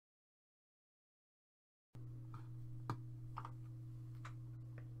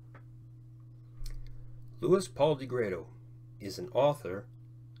Louis Paul DeGrado is an author,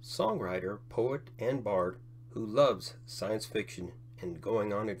 songwriter, poet, and bard who loves science fiction and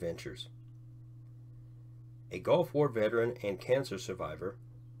going on adventures. A Gulf War veteran and cancer survivor,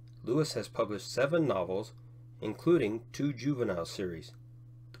 Louis has published 7 novels, including 2 juvenile series,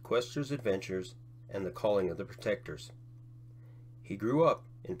 The Quester's Adventures and The Calling of the Protectors. He grew up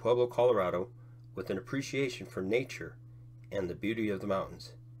in Pueblo, Colorado, with an appreciation for nature and the beauty of the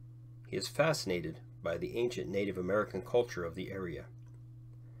mountains. He is fascinated by the ancient Native American culture of the area.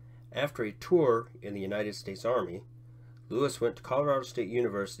 After a tour in the United States Army, Louis went to Colorado State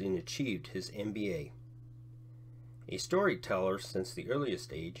University and achieved his MBA. A storyteller since the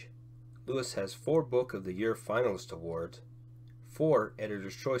earliest age, Louis has 4 Book of the Year Finalist Awards, 4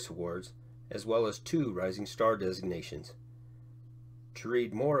 Editor's Choice Awards, as well as 2 Rising Star designations. To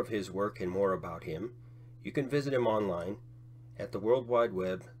read more of his work and more about him, you can visit him online at the World Wide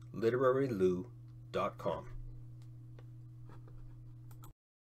Web literarylou.com.